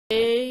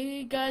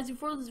guys,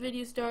 before this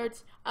video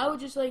starts, I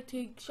would just like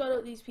to shout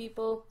out these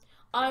people: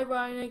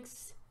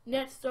 Ironix,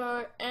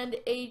 Netstar, and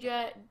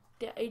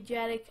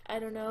Ajatic, I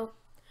don't know.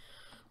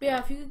 But yeah,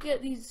 if you could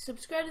get these,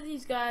 subscribe to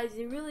these guys.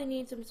 They really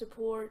need some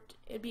support.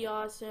 It'd be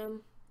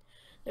awesome.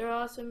 They're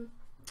awesome.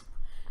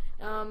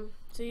 So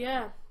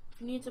yeah,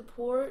 if you need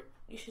support,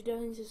 you should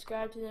definitely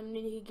subscribe to them. And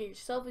then you can get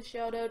yourself a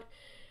shout out.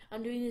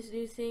 I'm doing this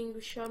new thing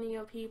with shouting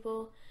out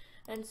people.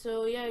 And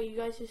so yeah, you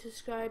guys should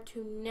subscribe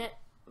to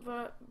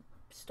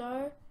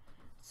Netstar.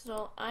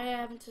 So I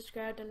haven't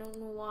subscribed. I don't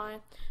know why.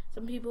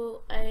 Some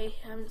people I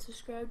haven't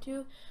subscribed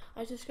to.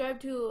 I subscribe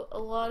to a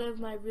lot of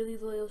my really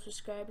loyal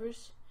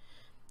subscribers.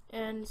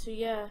 And so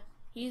yeah,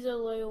 he's a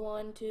loyal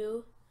one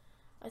too.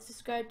 I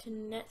subscribe to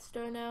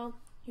Netstar now.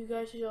 You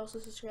guys should also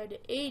subscribe to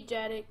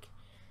Ajatic.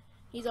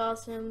 He's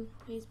awesome.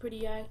 He's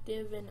pretty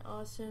active and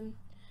awesome.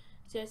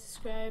 So yeah,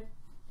 subscribe.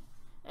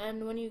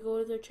 And when you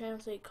go to their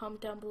channels, like,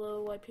 comment down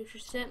below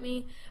WhitePictures sent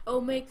me.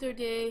 Oh, make their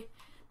day.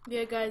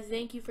 Yeah, guys,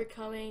 thank you for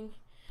coming.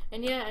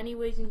 And yeah,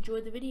 anyways,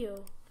 enjoy the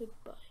video.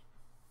 Goodbye.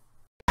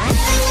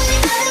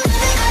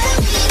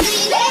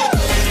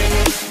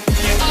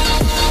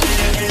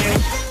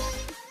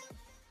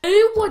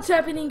 Hey, what's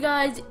happening,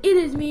 guys? It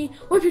is me,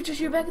 WhitePictures,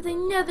 here back with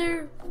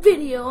another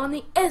video on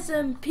the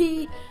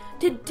SMP.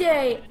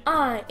 Today,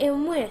 I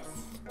am with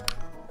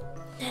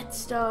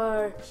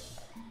Netstar.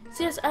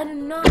 So yes, I do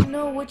not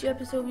know which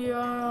episode we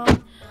are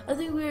on. I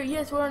think we're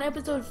on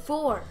episode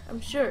 4,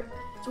 I'm sure.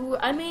 So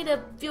I made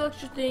a few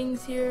extra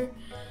things here.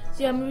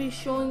 So yeah, I'm going to be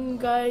showing you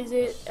guys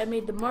it. I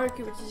made the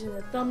market, which is in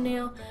the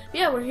thumbnail. But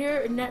yeah, we're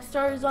here, and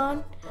Netstar is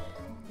on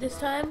this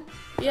time.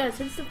 But yeah,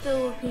 since the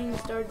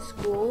Philippines started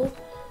school,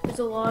 there's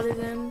a lot of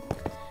them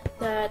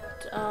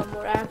that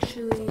were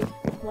actually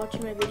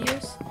watching my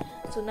videos.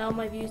 So now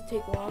my views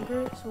take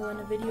longer. So when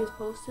a video is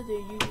posted, there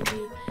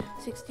usually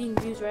 16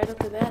 views right off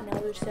the bat. Now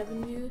there's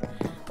 7 views,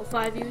 or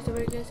 5 views, or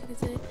I guess you could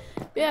say.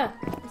 But yeah,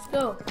 let's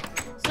go.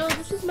 So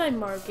this is my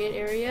market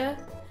area.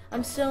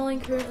 I'm selling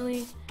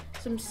currently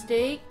some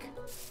steak,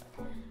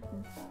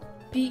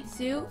 beet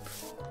soup,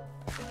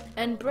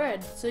 and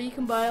bread. So you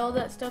can buy all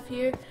that stuff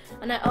here.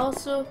 And I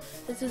also,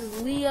 this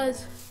is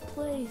Leah's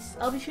place.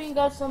 I'll be showing you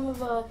guys some of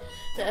the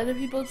other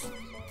people's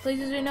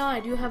places right now. I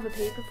do have a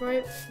paper for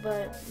it,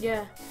 but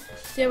yeah.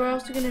 So yeah, we're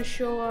also gonna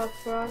show off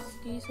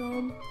Frosty's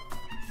home.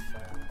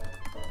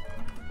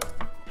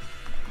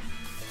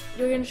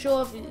 We're gonna show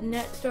off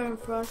Netstar and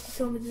Frosty's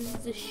home. This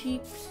is the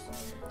sheep's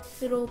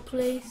little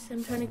place.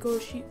 I'm trying to grow a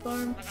sheep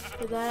farm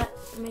for that.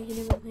 I'm making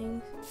different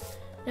things.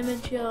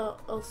 Eventually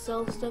I'll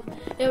sell stuff.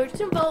 Yeah, we're just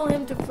gonna follow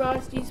him to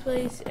Frosty's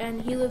place,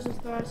 and he lives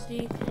with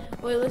Frosty.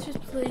 Wait, let's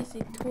just place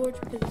a torch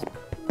because it's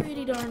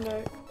pretty darn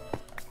dark.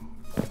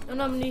 Oh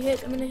no, I'm gonna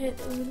hit.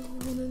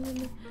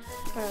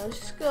 Alright, let's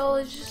just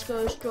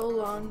go, stroll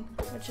along.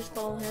 Let's just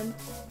follow him.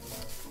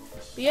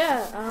 But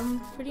yeah, I'm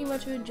pretty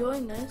much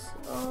enjoying this.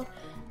 I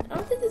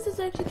don't think this is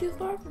actually too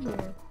far from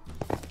here.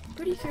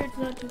 Pretty sure it's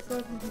not too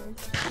far from here.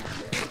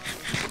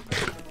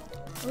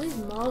 All these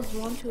mobs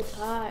want to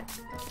attack.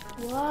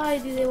 Why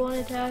do they want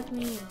to attack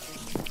me?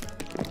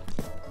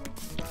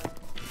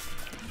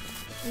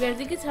 Okay, I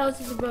think his house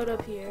is about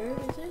up here,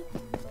 is it?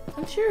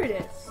 I'm sure it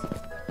is.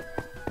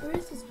 Where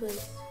is this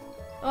place?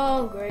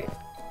 Oh, great.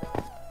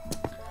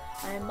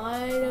 I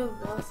might have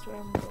lost where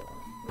I'm going.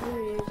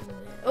 Where is it?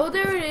 Oh,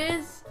 there it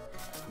is!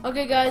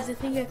 Okay, guys, I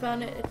think I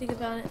found it.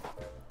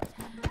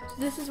 So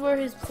this is where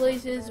his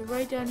place is,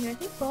 right down here. I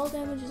think fall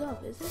damage is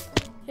off, is it?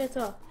 Yeah, it's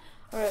off.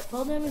 Alright,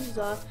 fall damage is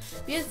off.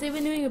 But yes, they've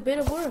been doing a bit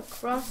of work.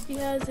 Frosty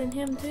has, and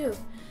him too.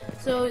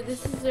 So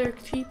this is their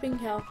sheep and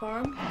cow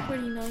farm.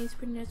 Pretty nice,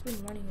 Been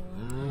running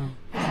around.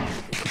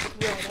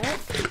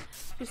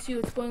 Just see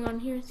what's going on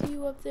here. See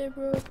you up there,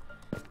 bro.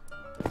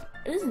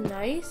 This is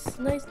nice.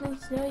 Nice.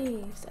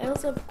 I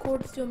also have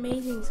cords to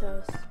Amazing's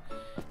house.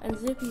 And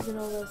Zippy's and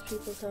all those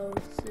people's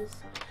houses.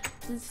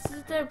 This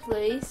is their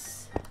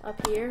place. Up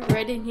here.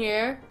 Right in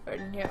here.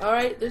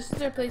 Alright, this is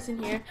their place in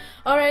here.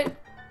 Alright.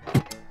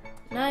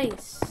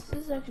 Nice.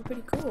 This is actually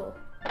pretty cool.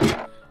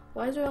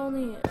 Why is there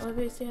only... I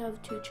guess they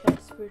have 2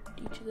 chests for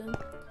each of them.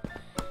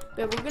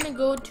 But we're gonna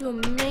go to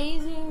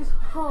Amazing's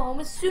home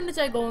as soon as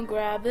I go and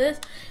grab this.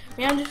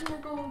 Yeah, I'm just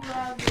gonna go and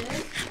grab this.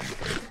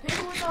 The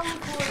paper with all the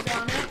cords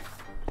on it.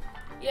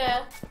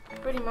 Yeah,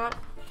 pretty much.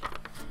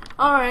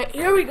 Alright,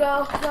 here we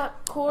go.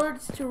 Got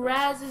cords to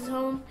Raz's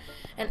home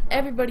and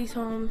everybody's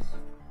homes.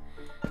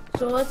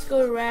 So let's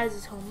go to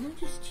Raz's home. Let me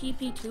just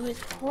TP to his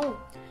home.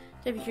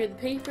 So if you hear the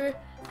paper,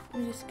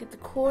 let me just get the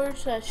cord /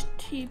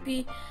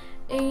 TP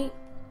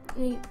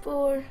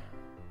 884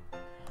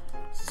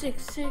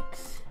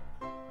 66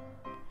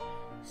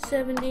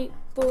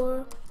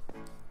 784.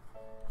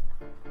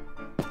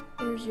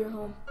 Where's your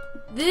home?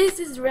 This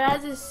is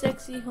Raz's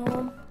sexy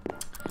home.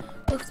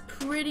 Looks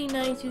pretty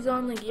nice. He's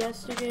on like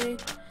yesterday.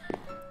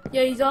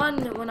 Yeah, he's on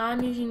when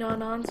I'm usually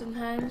not on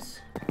sometimes.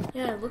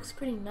 Yeah, it looks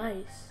pretty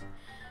nice.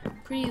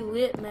 Pretty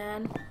lit,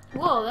 man.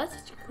 Whoa, that's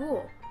such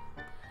cool.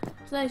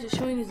 It's nice. Just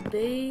showing his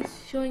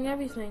base, showing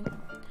everything.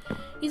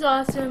 He's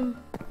awesome.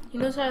 He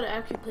knows how to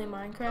actually play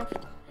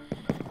Minecraft.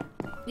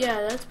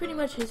 yeah, that's pretty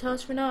much his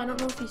house for now. I don't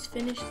know if he's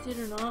finished it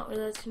or not, or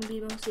that's gonna be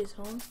mostly his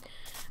home.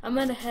 I'm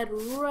gonna head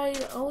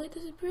right. Oh wait,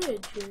 there's a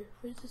bridge here.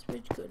 Where's this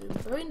bridge go to?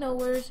 Probably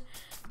nowheres,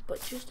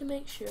 but just to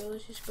make sure,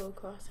 let's just go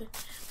across it.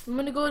 I'm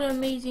gonna go to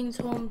Amazing's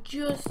home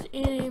just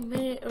in a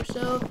minute or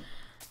so.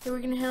 So we're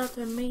gonna head out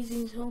to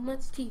Amazing's home.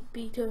 Let's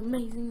TP to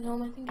Amazing's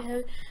home. I think I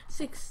have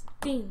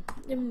 16,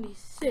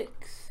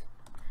 76,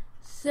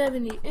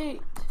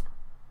 78.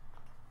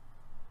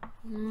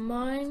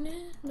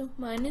 Minus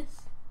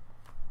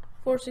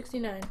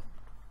 469.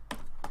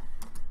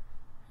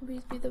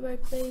 Please be the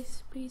right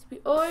place. Please be.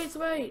 Oh, it's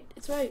right.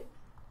 It's right.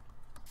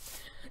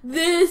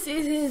 This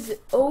is his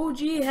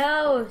OG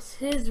house.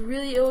 His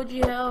really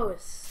OG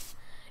house.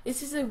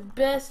 This is the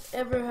best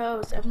ever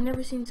house. I've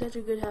never seen such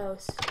a good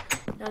house.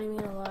 Not even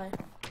gonna lie.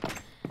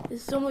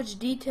 There's so much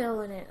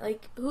detail in it.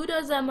 Like, who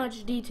does that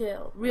much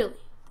detail? Really?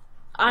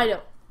 I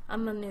don't.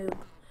 I'm a noob.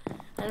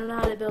 I don't know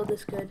how to build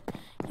this good.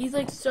 He's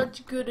like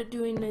such good at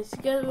doing this.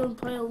 He got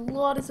probably a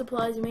lot of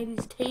supplies. He made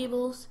these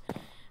tables.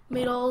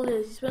 Made all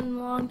this. He spent a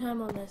long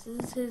time on this. This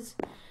is his.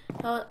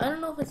 I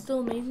don't know if it's still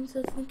Amazing,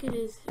 so I think it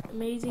is.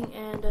 Amazing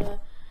and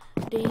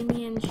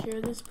Damien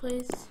share this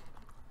place,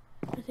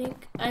 I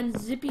think. And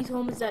Zippy's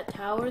home is that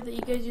tower that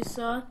you guys just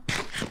saw.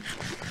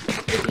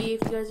 Zippy,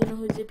 if you guys don't know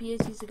who Zippy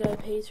is, he's the guy who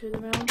pays for the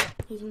round.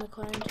 He's in the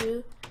clan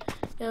too.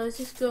 Yeah, let's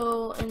just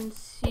go and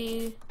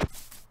see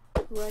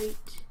right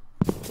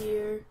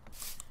here.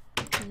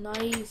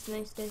 Nice,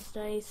 nice, nice,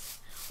 nice.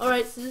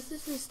 Alright, so this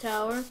is his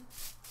tower.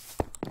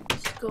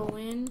 Just go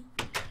in.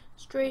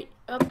 Straight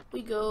up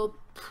we go.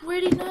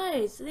 Pretty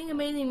nice. I think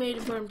Amazing made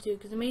it for him too,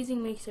 because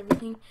Amazing makes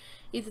everything.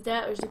 Either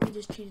that or Zippy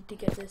just cheated to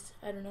get this.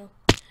 I don't know.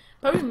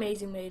 Probably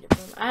Amazing made it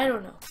for him. I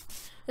don't know.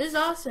 This is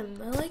awesome.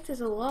 I like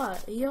this a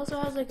lot. He also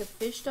has like a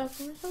fish stock.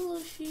 There's a little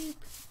sheep.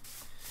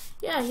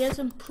 Yeah, he has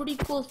some pretty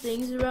cool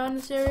things around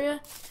this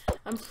area.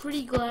 I'm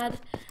pretty glad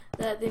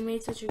that they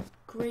made such a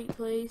great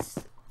place.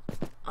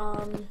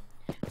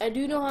 I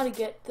do know how to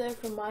get there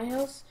from my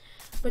house,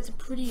 but it's a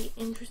pretty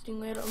interesting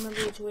way. I don't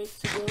remember which way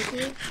to go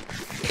to.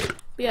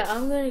 But yeah,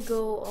 I'm gonna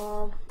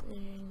go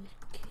and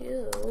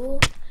kill. So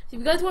if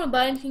you guys want to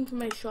buy anything from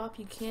my shop,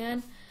 you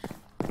can.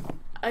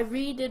 I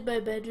redid my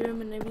bedroom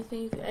and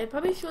everything. I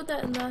probably showed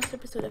that in the last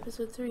episode,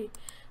 episode 3.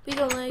 Please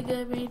don't lag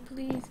at me,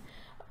 please.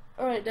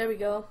 Alright, there we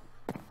go.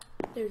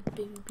 There's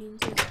baby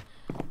beans.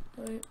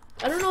 Alright.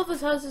 I don't know if his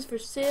house is for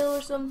sale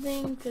or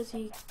something, because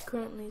he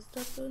currently is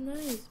stuck. So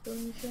nice.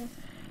 Building shop.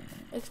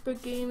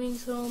 Expert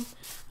Gaming's home.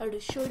 I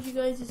already showed you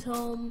guys his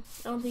home.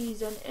 I don't think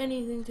he's done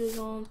anything to his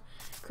home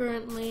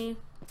currently.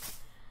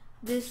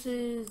 This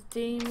is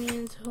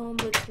Damien's home,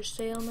 but it's for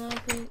sale now, I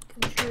think.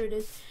 I'm sure it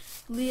is.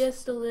 Leah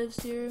still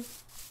lives here.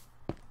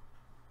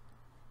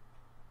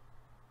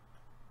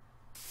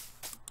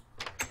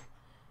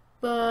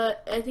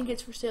 But I think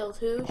it's for sale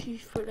too.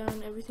 She's put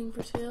down everything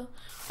for sale.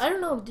 I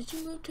don't know. Did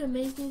you move to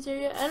Amazing's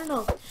area? I don't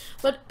know.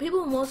 But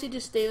people mostly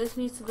just stay with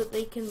me so that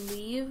they can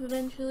leave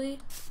eventually.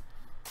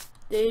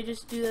 They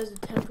just do that as a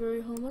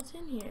temporary home. What's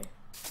in here?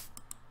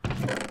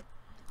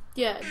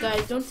 Yeah,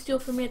 guys, don't steal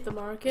from me at the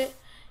market.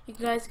 You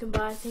guys can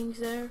buy things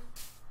there.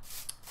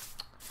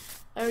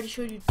 I already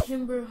showed you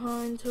Timber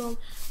Hunt's home.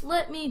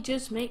 Let me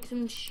just make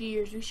some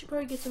shears. We should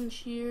probably get some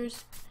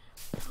shears.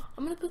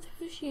 I'm gonna put the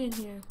fishy in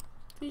here.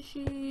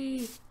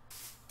 Fishy.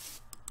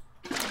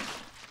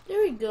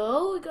 There we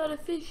go. We got a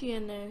fishy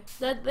in there.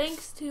 That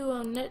thanks to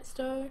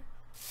Netstar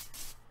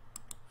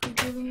for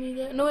giving me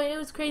that. No, wait, it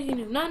was Crazy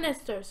Noob, not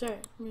Netstar. Sorry,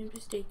 I'm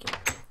mistaken.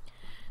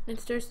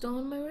 Netstar's still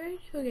on my right?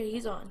 Okay,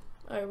 he's on.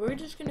 Alright, we're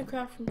just gonna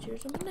craft some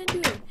shears. What am I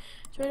doing?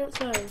 It's right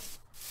outside.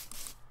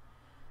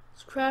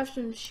 Let's craft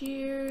some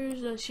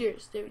shears.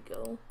 Shears. There we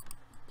go.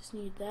 Just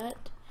need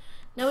that.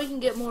 Now we can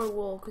get more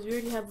wool, because we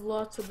already have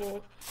lots of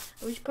wool.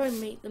 And we should probably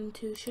mate them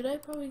too. Should I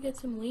probably get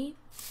some wheat?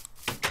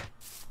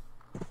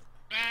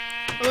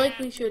 I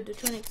likely should. They're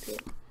trying to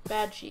escape.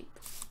 Bad sheep.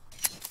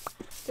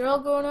 They're all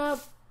grown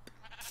up.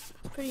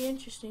 It's pretty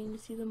interesting to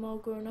see them all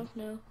grown up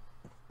now.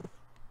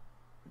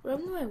 What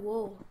happened to my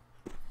wool?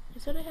 I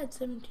said I had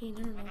 17.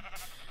 I don't know.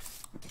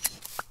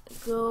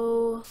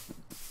 Go.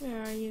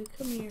 Where are you?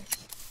 Come here.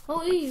 Oh,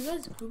 hey, you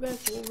guys grew back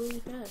wool really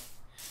fast.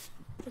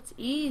 That's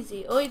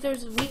easy. Oh wait,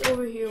 there's wheat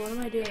over here. What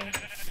am I doing?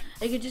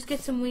 I could just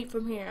get some wheat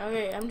from here.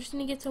 Alright, I'm just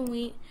gonna get some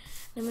wheat.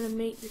 And I'm gonna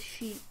make the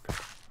sheep.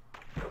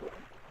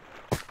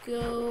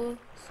 Go.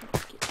 So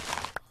get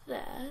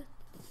that.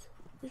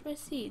 Where's my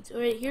seeds?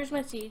 Alright, here's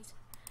my seeds.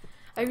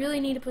 I really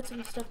need to put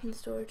some stuff in the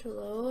storage.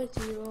 Hello, I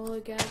see you all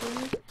are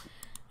gathering. There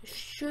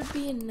should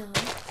be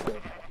enough. So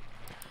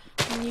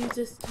I can use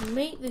this to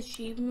make the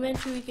sheep.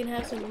 Eventually we can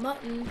have some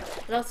mutton.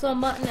 And I'll sell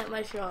mutton at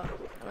my shop.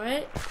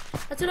 Alright?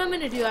 That's what I'm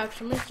gonna do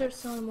actually. I'm gonna start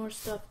selling more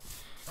stuff.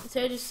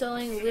 Instead of just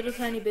selling a little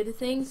tiny bit of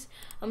things,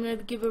 I'm gonna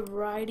give a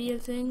variety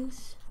of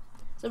things.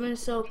 So I'm gonna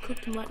sell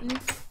cooked mutton.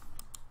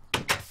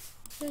 You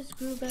guys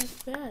grew back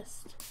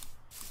fast.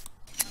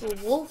 A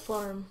wool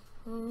farm.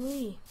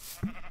 Holy.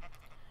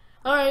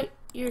 Alright,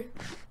 here.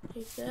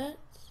 Take that.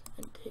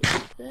 And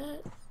take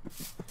that.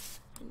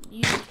 And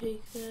you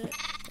take that.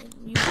 And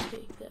you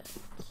take that.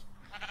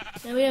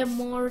 Now we have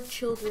more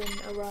children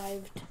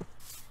arrived.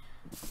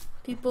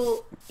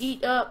 People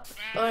eat up.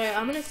 Alright,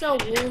 I'm gonna sell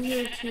wool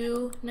here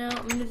too now.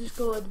 I'm gonna just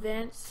go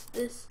advance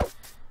this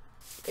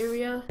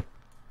area.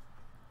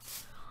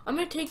 I'm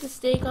gonna take the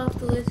steak off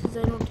the list because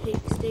I don't take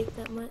steak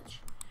that much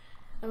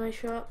at my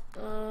shop.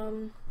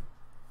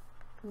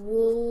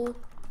 Wool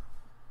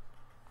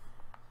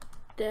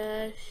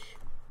dash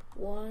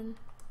 1.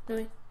 No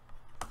wait.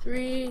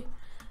 3.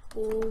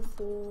 Wool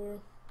 4.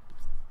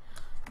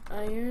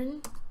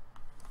 Iron.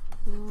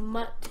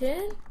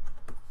 Mutton.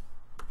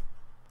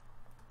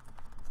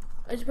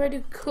 I should probably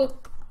do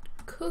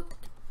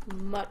cooked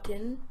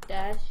mutton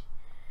dash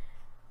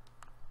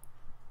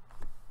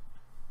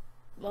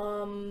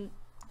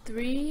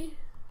 3,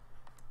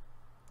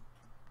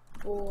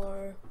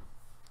 4,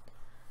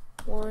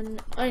 1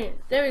 iron.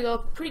 There we go.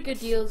 Pretty good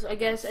deals, I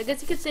guess. I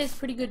guess you could say it's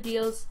pretty good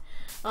deals.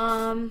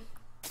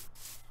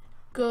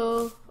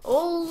 Go.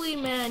 Holy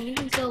man, you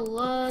can sell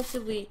lots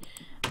of wheat.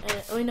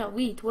 Oh wait, not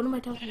wheat. What am I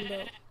talking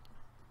about?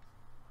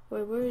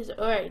 Where is it?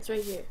 Alright, it's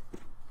right here.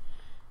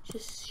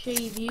 Just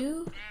shave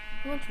you.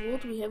 How much wool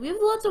do we have? We have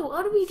lots of.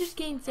 How do we just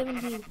gain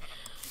 17?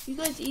 You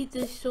guys eat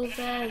this so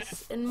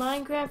fast. In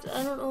Minecraft,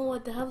 I don't know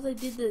what the hell they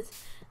did this.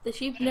 The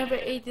sheep never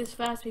ate this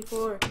fast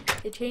before.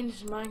 It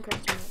changed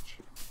Minecraft too much.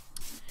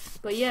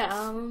 But yeah,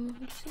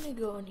 I'm just gonna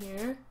go in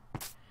here.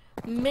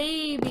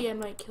 Maybe I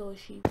might kill a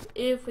sheep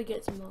if we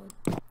get some more.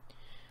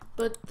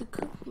 But the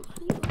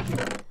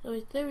oh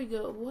wait, there we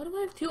go. What do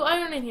I have? 2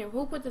 iron in here.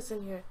 Who put this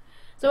in here?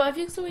 So I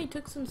think somebody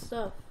took some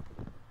stuff.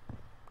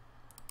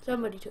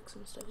 Somebody took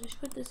some stuff.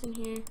 Just put this in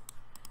here.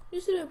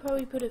 Just gonna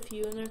probably put a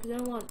few in there because I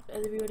don't want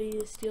everybody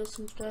to steal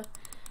some stuff.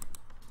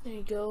 There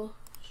you go.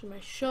 So my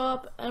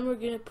shop, and we're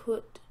gonna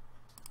put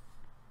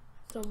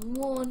some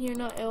wool in here.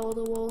 Not all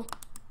the wool.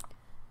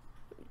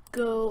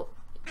 Go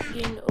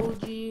getting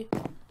OG.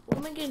 What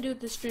am I gonna do with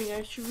the string?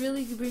 I should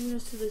really bring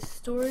this to the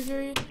storage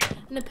area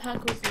and the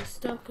pack with some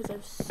stuff because I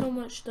have so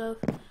much stuff.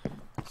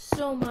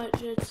 So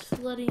much. It's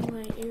flooding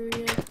my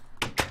area.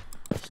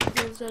 Just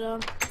close that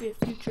up. Be a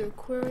future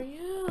aquarium.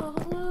 Yeah,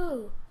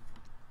 hello.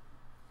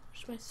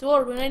 Where's my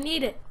sword when I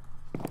need it?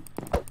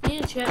 I need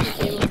a enchantment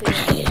table.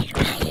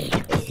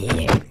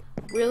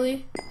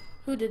 Really?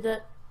 Who did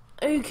that?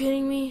 Are you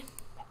kidding me?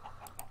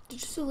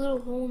 There's just a little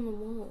hole in the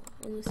wall,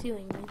 in the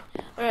ceiling, man.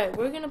 Alright,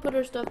 we're gonna put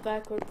our stuff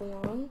back where it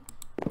belongs.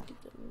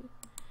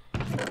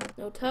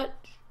 No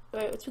touch.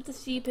 Alright, let's put the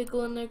sea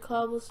pickle in there,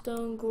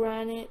 cobblestone,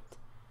 granite.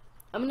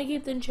 I'm gonna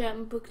keep the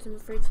enchantment book because I'm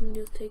afraid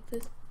somebody will take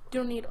this.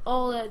 Don't need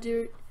all that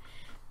dirt.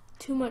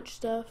 Too much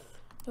stuff.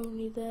 Don't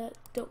need that.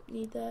 Don't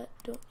need that.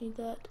 Don't need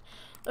that.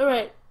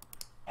 Alright.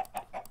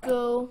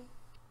 Go.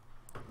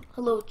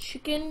 Hello,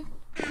 chicken.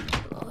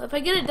 If I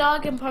get a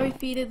dog, I can probably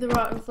feed it the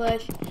rotten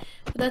flesh.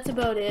 But that's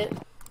about it.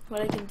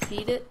 What I can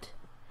feed it.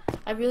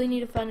 I really need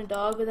to find a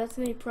dog, but that's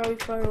gonna be probably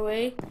far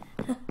away.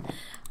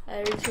 I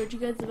already showed you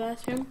guys the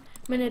bathroom.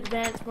 I'm gonna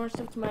advance more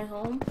stuff to my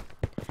home.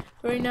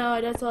 Right now,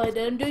 that's all I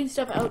did. I'm doing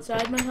stuff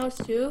outside my house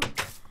too,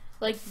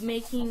 like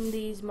making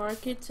these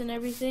markets and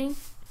everything,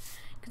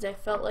 because I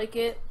felt like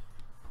it.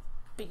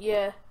 But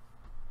yeah,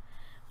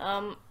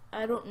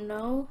 I don't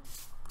know,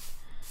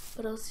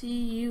 but I'll see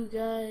you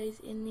guys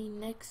in the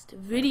next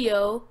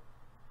video.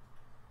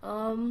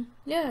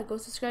 Yeah, go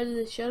subscribe to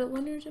the Shout Out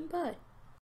Wonders and bye.